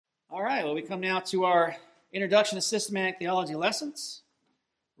All right, well, we come now to our Introduction to Systematic Theology lessons.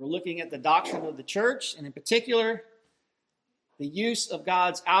 We're looking at the doctrine of the church, and in particular, the use of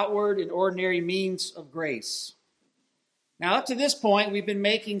God's outward and ordinary means of grace. Now, up to this point, we've been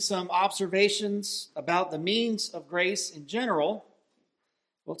making some observations about the means of grace in general.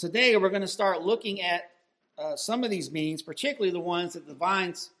 Well, today we're going to start looking at some of these means, particularly the ones that the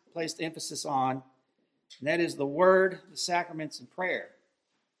Vines placed emphasis on, and that is the Word, the sacraments, and prayer.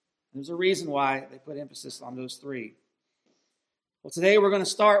 There's a reason why they put emphasis on those three. Well, today we're going to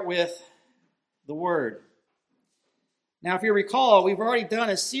start with the Word. Now, if you recall, we've already done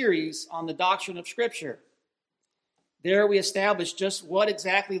a series on the doctrine of Scripture. There we established just what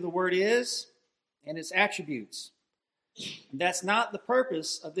exactly the Word is and its attributes. And that's not the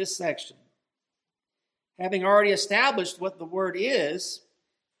purpose of this section. Having already established what the Word is,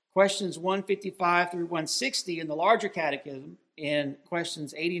 questions 155 through 160 in the larger catechism, and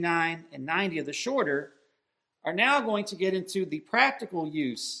questions 89 and 90 of the shorter, are now going to get into the practical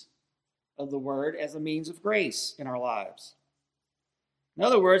use of the Word as a means of grace in our lives. In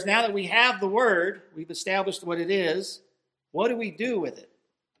other words, now that we have the Word, we've established what it is, what do we do with it?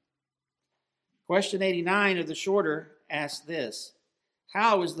 Question 89 of the shorter asks this: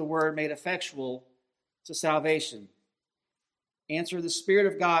 how is the Word made effectual to salvation? Answer: the Spirit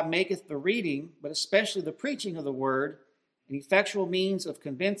of God maketh the reading, but especially the preaching of the Word, an effectual means of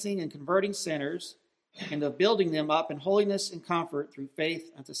convincing and converting sinners, and of building them up in holiness and comfort through faith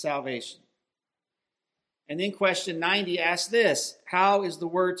unto salvation. And then question 90 asks this: how is the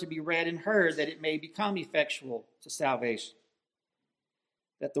Word to be read and heard that it may become effectual to salvation?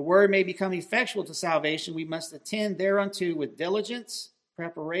 That the Word may become effectual to salvation, we must attend thereunto with diligence,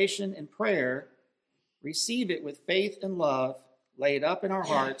 preparation, and prayer, receive it with faith and love, lay it up in our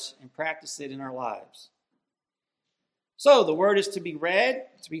hearts, and practice it in our lives. So the Word is to be read,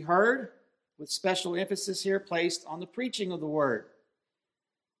 to be heard, with special emphasis here placed on the preaching of the Word.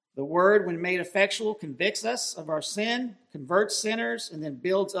 The Word, when made effectual, convicts us of our sin, converts sinners, and then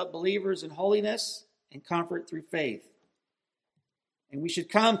builds up believers in holiness and comfort through faith. And we should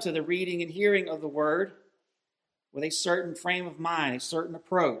come to the reading and hearing of the Word with a certain frame of mind, a certain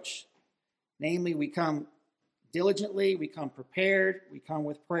approach. Namely, we come diligently, we come prepared, we come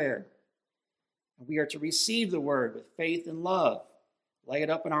with prayer. And we are to receive the Word with faith and love, lay it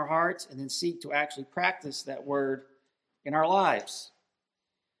up in our hearts, and then seek to actually practice that Word in our lives.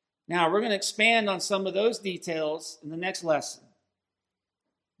 Now, we're going to expand on some of those details in the next lesson.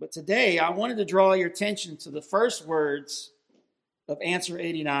 But today, I wanted to draw your attention to the first words of answer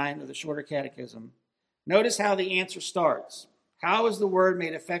 89 of the Shorter Catechism. Notice how the answer starts. How is the Word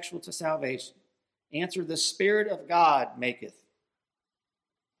made effectual to salvation? Answer: the Spirit of God maketh.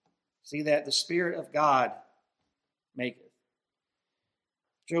 See that? The Spirit of God maketh.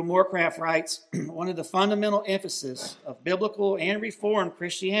 Joe Morecraft writes, one of the fundamental emphasis of biblical and Reformed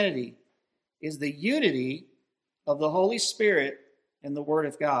Christianity is the unity of the Holy Spirit and the Word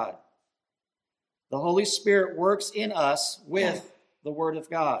of God. The Holy Spirit works in us with the Word of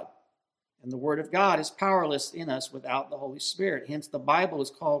God. And the Word of God is powerless in us without the Holy Spirit. Hence, the Bible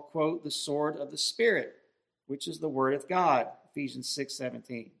is called, quote, the sword of the Spirit, which is the Word of God, Ephesians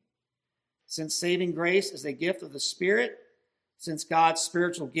 6:17. Since saving grace is a gift of the Spirit, since God's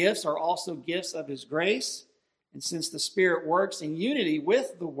spiritual gifts are also gifts of His grace, and since the Spirit works in unity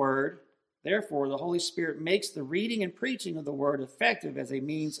with the Word, therefore the Holy Spirit makes the reading and preaching of the Word effective as a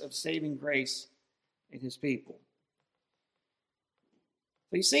means of saving grace in His people.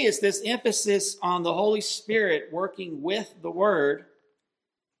 So you see, it's this emphasis on the Holy Spirit working with the Word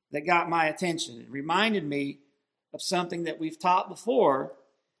that got my attention. It reminded me of something that we've taught before,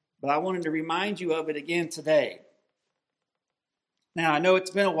 but I wanted to remind you of it again today. Now, I know it's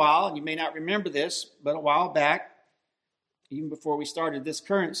been a while, and you may not remember this, but a while back, even before we started this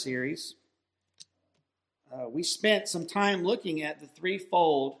current series, we spent some time looking at the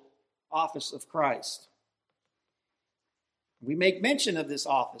threefold office of Christ. We make mention of this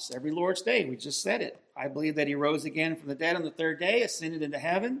office every Lord's Day. We just said it. I believe that He rose again from the dead on the third day, ascended into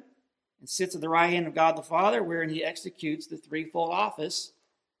heaven, and sits at the right hand of God the Father, wherein He executes the threefold office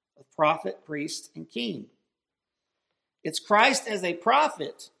of prophet, priest, and king. It's Christ as a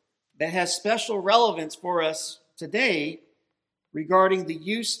prophet that has special relevance for us today regarding the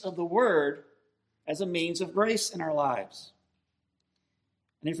use of the Word as a means of grace in our lives.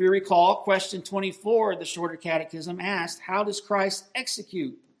 And if you recall, question 24 of the Shorter Catechism asked, how does Christ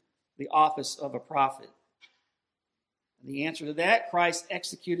execute the office of a prophet? And the answer to that: Christ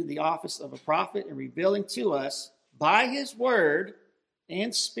executed the office of a prophet in revealing to us by His Word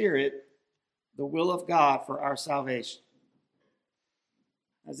and Spirit the will of God for our salvation.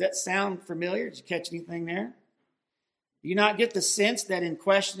 Does that sound familiar? Did you catch anything there? Do you not get the sense that in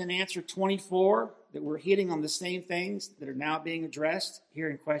question and answer 24 that we're hitting on the same things that are now being addressed here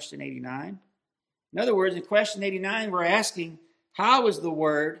in question 89? In other words, in question 89, we're asking, how is the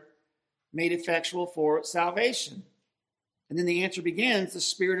word made effectual for salvation? And then the answer begins, the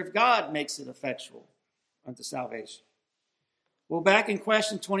Spirit of God makes it effectual unto salvation. Well, back in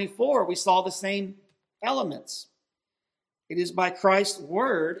question 24, we saw the same elements. It is by Christ's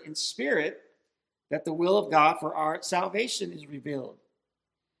word and Spirit that the will of God for our salvation is revealed.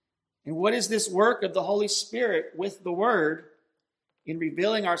 And what is this work of the Holy Spirit with the word in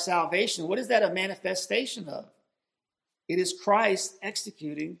revealing our salvation? What is that a manifestation of? It is Christ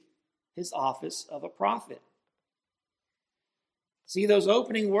executing his office of a prophet. See, those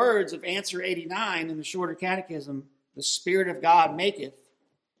opening words of answer 89 in the Shorter Catechism, the Spirit of God maketh,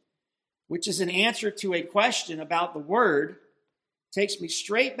 which is an answer to a question about the word, takes me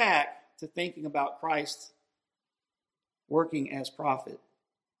straight back to thinking about Christ working as prophet.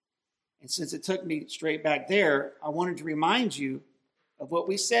 And since it took me straight back there, I wanted to remind you of what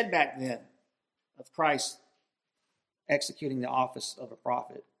we said back then of Christ executing the office of a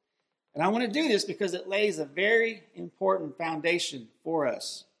prophet. And I want to do this because it lays a very important foundation for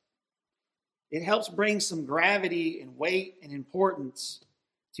us. It helps bring some gravity and weight and importance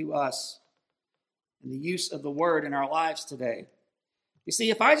to us in the use of the word in our lives today. You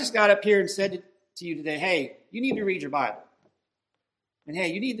see, if I just got up here and said to you today, hey, you need to read your Bible. And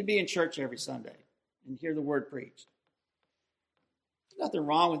hey, you need to be in church every Sunday and hear the word preached. There's nothing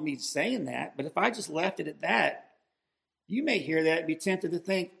wrong with me saying that, but if I just left it at that, you may hear that and be tempted to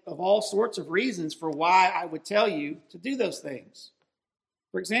think of all sorts of reasons for why I would tell you to do those things.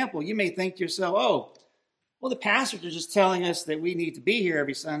 For example, you may think to yourself, oh, well, the pastors are just telling us that we need to be here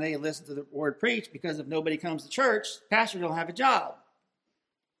every Sunday and listen to the word preached because if nobody comes to church, pastors don't have a job.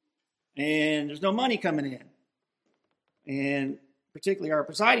 And there's no money coming in. And particularly our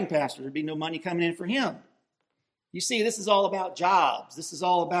presiding pastor, there'd be no money coming in for him. You see, this is all about jobs. This is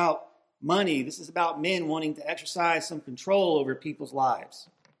all about money. This is about men wanting to exercise some control over people's lives.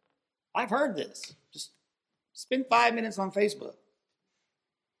 I've heard this. Just spend 5 minutes on Facebook.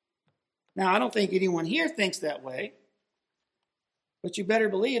 Now, I don't think anyone here thinks that way, but you better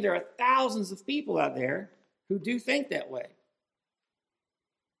believe there are thousands of people out there who do think that way.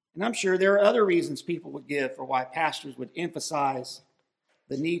 And I'm sure there are other reasons people would give for why pastors would emphasize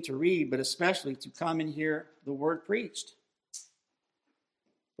the need to read, but especially to come and hear the word preached.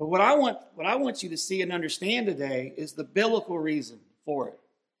 But what I want you to see and understand today is the biblical reason for it.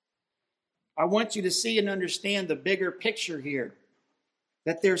 I want you to see and understand the bigger picture here,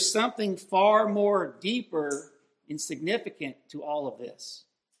 that there's something far more deeper and significant to all of this.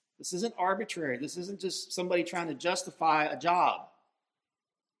 This isn't arbitrary. This isn't just somebody trying to justify a job.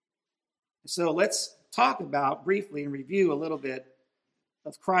 So let's talk about briefly and review a little bit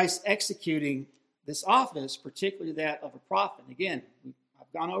of Christ executing this office, particularly that of a prophet. Again,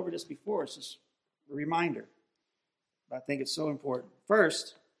 I've gone over this before. It's just a reminder. But I think it's so important.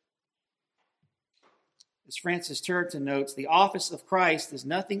 First, as Francis Turretin notes, the office of Christ is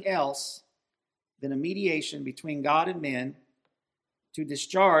nothing else than a mediation between God and men to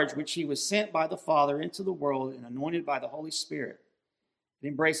discharge which he was sent by the Father into the world and anointed by the Holy Spirit. It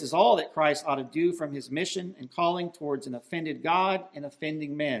embraces all that Christ ought to do from his mission and calling towards an offended God and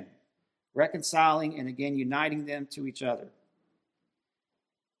offending men, reconciling and again uniting them to each other.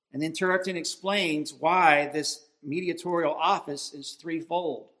 And then Turretin explains why this mediatorial office is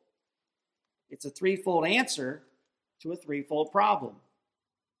threefold. It's a threefold answer to a threefold problem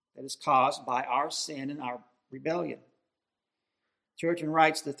that is caused by our sin and our rebellion. Turretin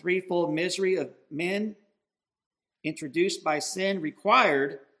writes, the threefold misery of men introduced by sin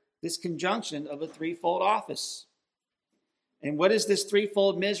required this conjunction of a threefold office. And what is this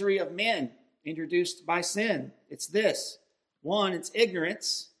threefold misery of men introduced by sin? It's this. 1, it's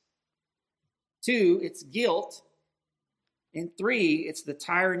ignorance. 2, it's guilt. And 3, it's the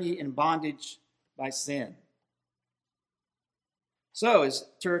tyranny and bondage by sin. So, as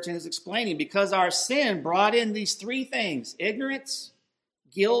Turretin is explaining, because our sin brought in these three things, ignorance,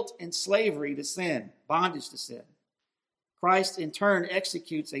 guilt, and slavery to sin, bondage to sin, Christ in turn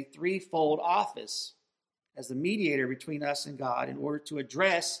executes a threefold office as the mediator between us and God in order to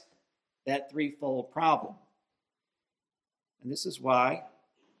address that threefold problem. And this is why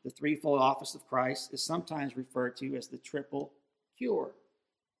the threefold office of Christ is sometimes referred to as the triple cure.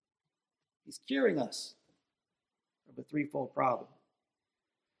 He's curing us of a threefold problem.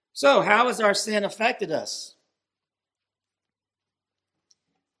 So, how has our sin affected us?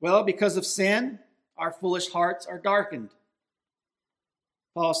 Well, because of sin, our foolish hearts are darkened.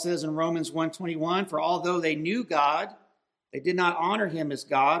 Paul says in Romans 1:21, for although they knew God, they did not honor him as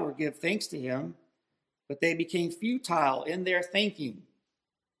God or give thanks to him, but they became futile in their thinking,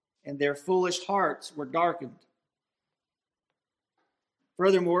 and their foolish hearts were darkened.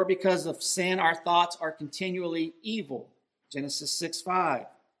 Furthermore, because of sin, our thoughts are continually evil. Genesis 6:5.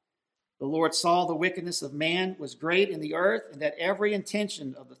 The Lord saw the wickedness of man was great in the earth, and that every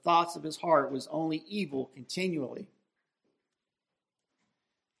intention of the thoughts of his heart was only evil continually.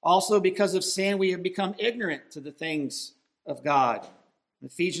 Also, because of sin, we have become ignorant to the things of God.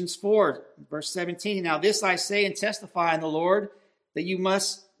 Ephesians 4, verse 17, now this I say and testify in the Lord, that you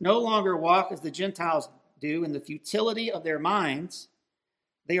must no longer walk as the Gentiles do in the futility of their minds.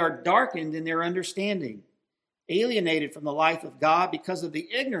 They are darkened in their understanding, alienated from the life of God because of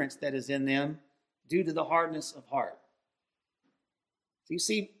the ignorance that is in them due to the hardness of heart. So you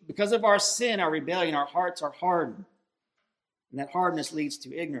see, because of our sin, our rebellion, our hearts are hardened. And that hardness leads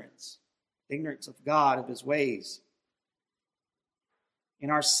to ignorance of God, of his ways. In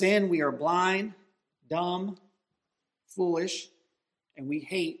our sin, we are blind, dumb, foolish, and we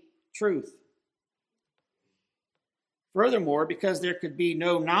hate truth. Furthermore, because there could be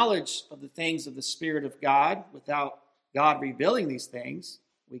no knowledge of the things of the Spirit of God without God revealing these things,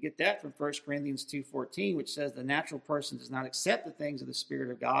 we get that from 1 Corinthians 2:14, which says the natural person does not accept the things of the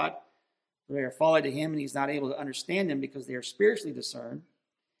Spirit of God, for they are folly to him, and he's not able to understand them because they are spiritually discerned.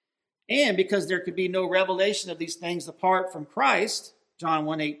 And because there could be no revelation of these things apart from Christ, John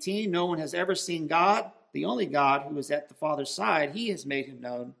 1:18, no one has ever seen God, the only God who is at the Father's side, he has made him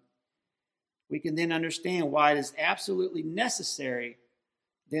known. We can then understand why it is absolutely necessary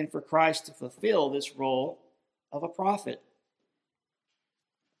then for Christ to fulfill this role of a prophet.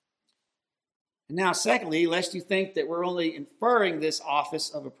 And now, secondly, lest you think that we're only inferring this office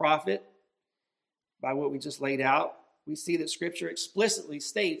of a prophet by what we just laid out, we see that Scripture explicitly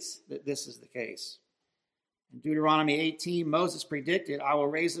states that this is the case. In Deuteronomy 18, Moses predicted, I will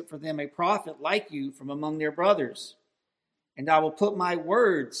raise up for them a prophet like you from among their brothers, and I will put my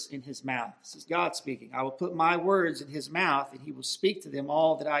words in his mouth. This is God speaking. I will put my words in his mouth, and he will speak to them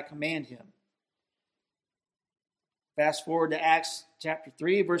all that I command him. Fast forward to Acts chapter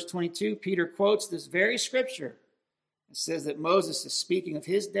 3, verse 22. Peter quotes this very scripture. It says that Moses is speaking of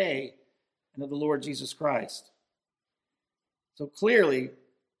his day and of the Lord Jesus Christ. So clearly,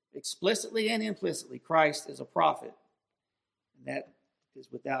 explicitly and implicitly, Christ is a prophet. And that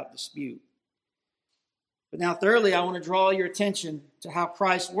is without dispute. But now, thirdly, I want to draw your attention to how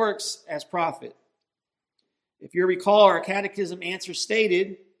Christ works as prophet. If you recall, our catechism answer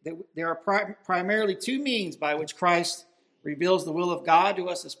stated that there are primarily two means by which Christ reveals the will of God to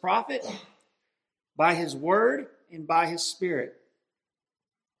us as prophet: by his word and by his Spirit.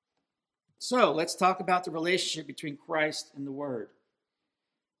 So let's talk about the relationship between Christ and the Word.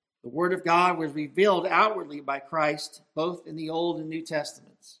 The Word of God was revealed outwardly by Christ, both in the Old and New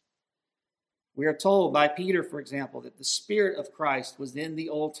Testaments. We are told by Peter, for example, that the Spirit of Christ was in the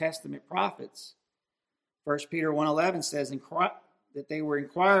Old Testament prophets. 1 Peter 1:11 says that they were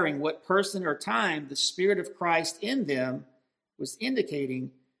inquiring what person or time the Spirit of Christ in them was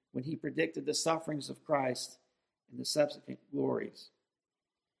indicating when he predicted the sufferings of Christ and the subsequent glories.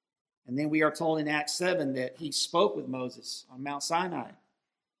 And then we are told in Acts 7 that he spoke with Moses on Mount Sinai.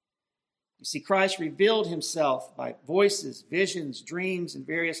 You see, Christ revealed himself by voices, visions, dreams, and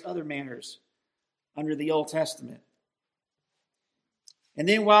various other manners under the Old Testament. And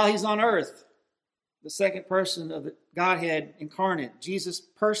then while he's on earth, the second person of the Godhead incarnate, Jesus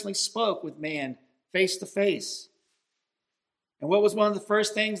personally spoke with man face to face. And what was one of the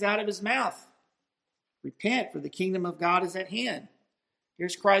first things out of his mouth? Repent, for the kingdom of God is at hand.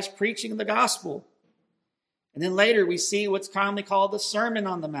 Here's Christ preaching the gospel. And then later we see what's commonly called the Sermon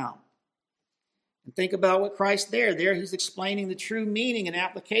on the Mount. And think about what Christ there he's explaining the true meaning and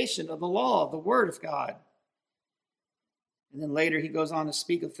application of the law, of the word of God. And then later he goes on to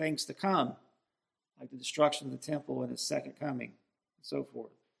speak of things to come, like the destruction of the temple and his second coming, and so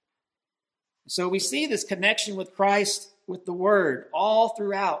forth. So we see this connection with Christ, with the word, all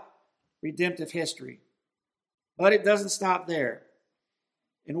throughout redemptive history. But it doesn't stop there.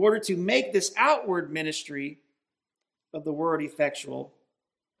 In order to make this outward ministry of the word effectual,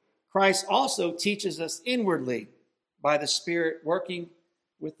 Christ also teaches us inwardly by the Spirit working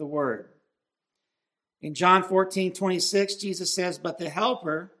with the word. In John 14:26, Jesus says, but the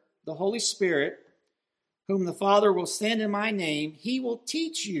Helper, the Holy Spirit, whom the Father will send in my name, he will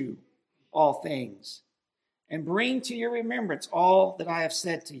teach you all things and bring to your remembrance all that I have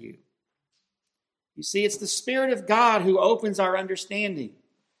said to you. You see, it's the Spirit of God who opens our understanding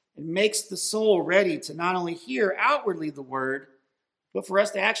and makes the soul ready to not only hear outwardly the word, but for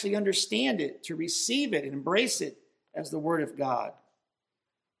us to actually understand it, to receive it and embrace it as the Word of God.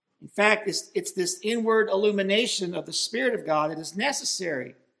 In fact, it's this inward illumination of the Spirit of God that is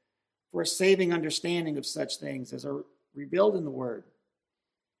necessary for a saving understanding of such things as are revealed in the Word.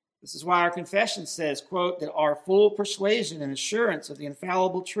 This is why our confession says, quote, that our full persuasion and assurance of the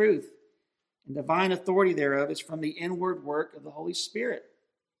infallible truth and divine authority thereof is from the inward work of the Holy Spirit,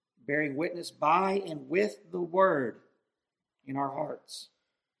 bearing witness by and with the Word in our hearts.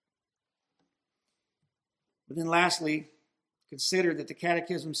 But then lastly, consider that the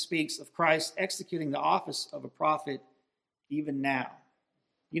Catechism speaks of Christ executing the office of a prophet even now.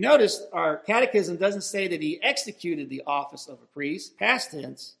 You notice our Catechism doesn't say that he executed the office of a priest, past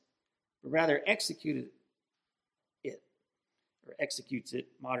tense, but rather executed it, or executes it,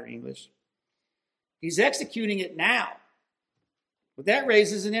 modern English. He's executing it now. But that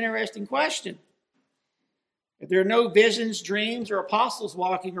raises an interesting question. If there are no visions, dreams, or apostles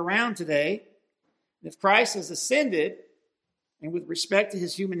walking around today, if Christ has ascended, and with respect to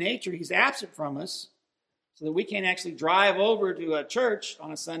his human nature, he's absent from us, so that we can't actually drive over to a church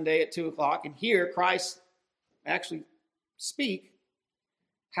on a Sunday at 2 o'clock and hear Christ actually speak,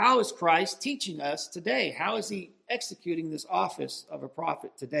 how is Christ teaching us today? How is he executing this office of a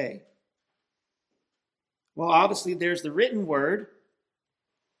prophet today? Well, obviously, there's the written word,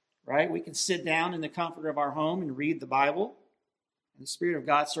 right? We can sit down in the comfort of our home and read the Bible. And the Spirit of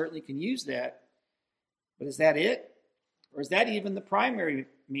God certainly can use that. But is that it? Or is that even the primary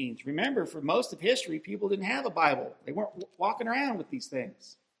means? Remember, for most of history, people didn't have a Bible. They weren't walking around with these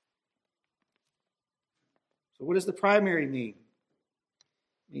things. So what does the primary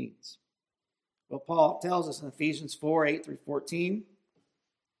means? Well, Paul tells us in Ephesians 4, 8 through 14,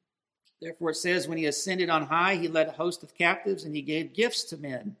 therefore it says, when he ascended on high, he led a host of captives and he gave gifts to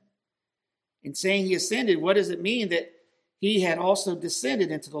men. In saying he ascended, what does it mean? That he had also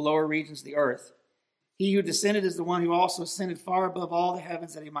descended into the lower regions of the earth. He who descended is the one who also ascended far above all the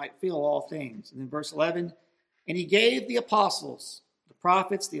heavens that he might fill all things. And then verse 11, and he gave the apostles, the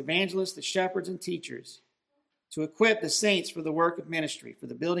prophets, the evangelists, the shepherds, and teachers to equip the saints for the work of ministry, for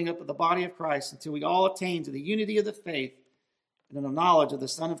the building up of the body of Christ, until we all attain to the unity of the faith and in the knowledge of the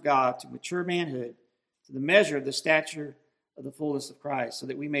Son of God, to mature manhood, to the measure of the stature of the fullness of Christ, so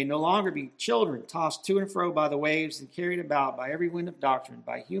that we may no longer be children, tossed to and fro by the waves and carried about by every wind of doctrine,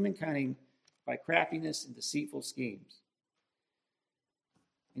 by human cunning, by craftiness and deceitful schemes.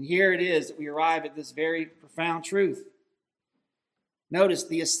 And here it is that we arrive at this very profound truth. Notice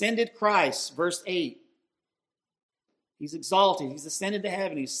the ascended Christ, verse 8. He's exalted. He's ascended to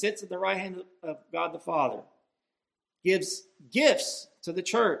heaven. He sits at the right hand of God the Father. Gives gifts to the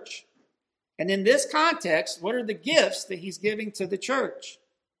church. And in this context, what are the gifts that he's giving to the church?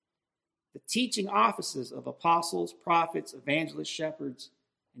 The teaching offices of apostles, prophets, evangelists, shepherds,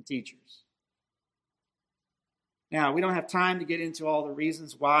 and teachers. Now, we don't have time to get into all the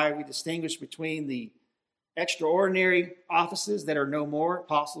reasons why we distinguish between the extraordinary offices that are no more,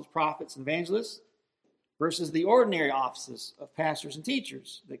 apostles, prophets, and evangelists, versus the ordinary offices of pastors and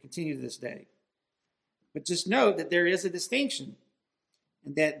teachers that continue to this day. But just note that there is a distinction,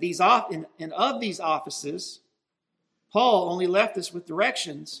 and that of these offices, Paul only left us with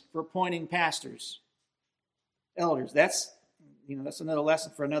directions for appointing pastors, elders. That's another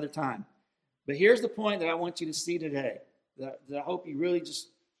lesson for another time. But here's the point that I want you to see today, that I hope you really just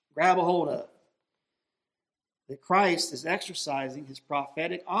grab a hold of. That Christ is exercising his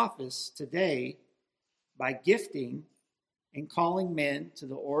prophetic office today by gifting and calling men to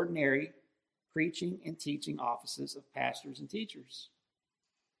the ordinary preaching and teaching offices of pastors and teachers.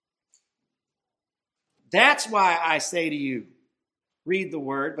 That's why I say to you, read the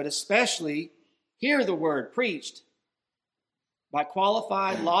word, but especially hear the word preached by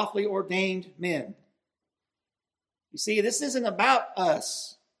qualified, lawfully ordained men. You see, this isn't about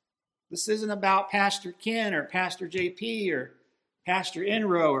us. This isn't about Pastor Ken or Pastor JP or Pastor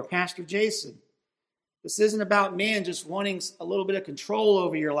Enro or Pastor Jason. This isn't about men just wanting a little bit of control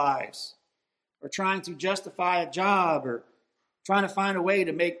over your lives or trying to justify a job or trying to find a way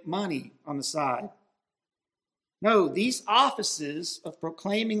to make money on the side. No, these offices of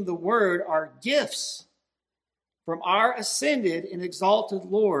proclaiming the word are gifts from our ascended and exalted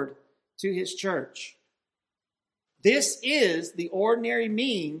Lord to his church. This is the ordinary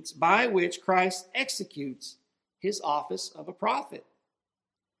means by which Christ executes his office of a prophet.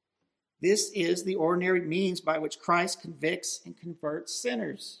 This is the ordinary means by which Christ convicts and converts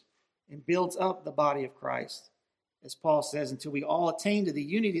sinners and builds up the body of Christ, as Paul says, until we all attain to the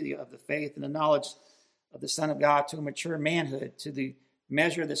unity of the faith and the knowledge of the Son of God, to a mature manhood, to the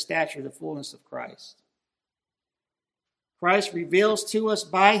measure of the stature of the fullness of Christ. Christ reveals to us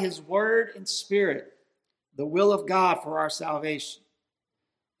by his word and spirit the will of God for our salvation.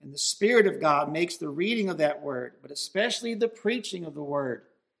 And the Spirit of God makes the reading of that word, but especially the preaching of the word,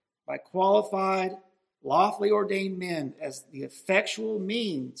 by qualified, lawfully ordained men as the effectual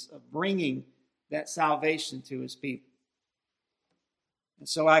means of bringing that salvation to his people. And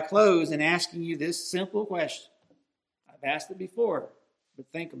so I close in asking you this simple question. I've asked it before, but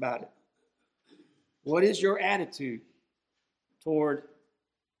think about it. What is your attitude toward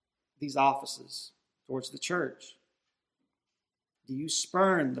these offices, towards the church? Do you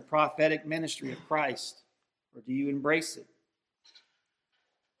spurn the prophetic ministry of Christ, or do you embrace it?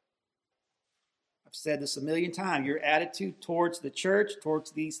 I've said this a million times. Your attitude towards the church,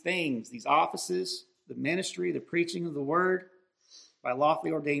 towards these things, these offices, the ministry, the preaching of the word by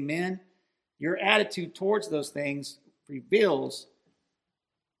lawfully ordained men, your attitude towards those things reveals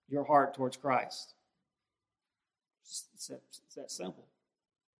your heart towards Christ. It's that simple.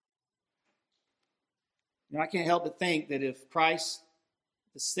 You know, I can't help but think that if Christ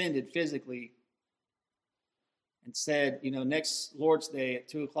descended physically and said, you know, next Lord's Day at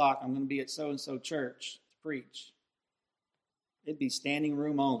 2 o'clock, I'm going to be at so-and-so church to preach, it'd be standing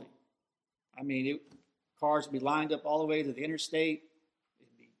room only. I mean, cars would be lined up all the way to the interstate.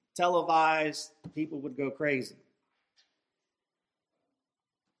 It'd be televised. People would go crazy.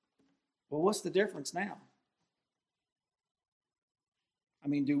 Well, what's the difference now? I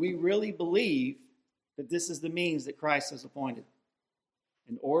mean, do we really believe that this is the means that Christ has appointed?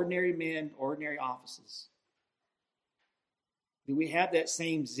 In ordinary men, ordinary offices. Do we have that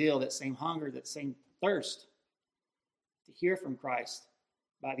same zeal, that same hunger, that same thirst to hear from Christ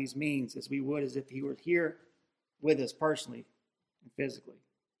by these means as we would as if he were here with us personally and physically?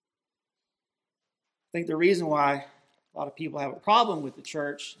 I think the reason why a lot of people have a problem with the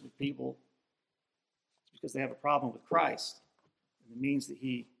church, with people, is because they have a problem with Christ and the means that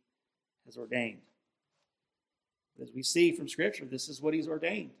he has ordained. As we see from Scripture, this is what he's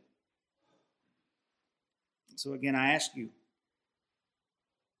ordained. So again, I ask you,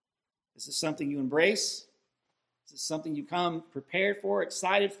 is this something you embrace? Is this something you come prepared for,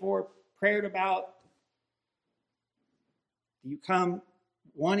 excited for, prayed about? Do you come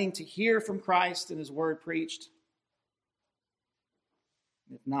wanting to hear from Christ and his word preached?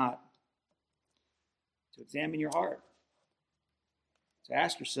 If not, to examine your heart. To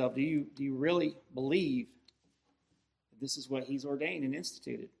ask yourself, do you really believe that this is what he's ordained and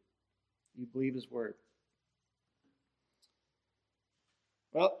instituted? Do you believe his word?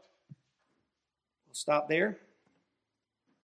 Well, we'll stop there.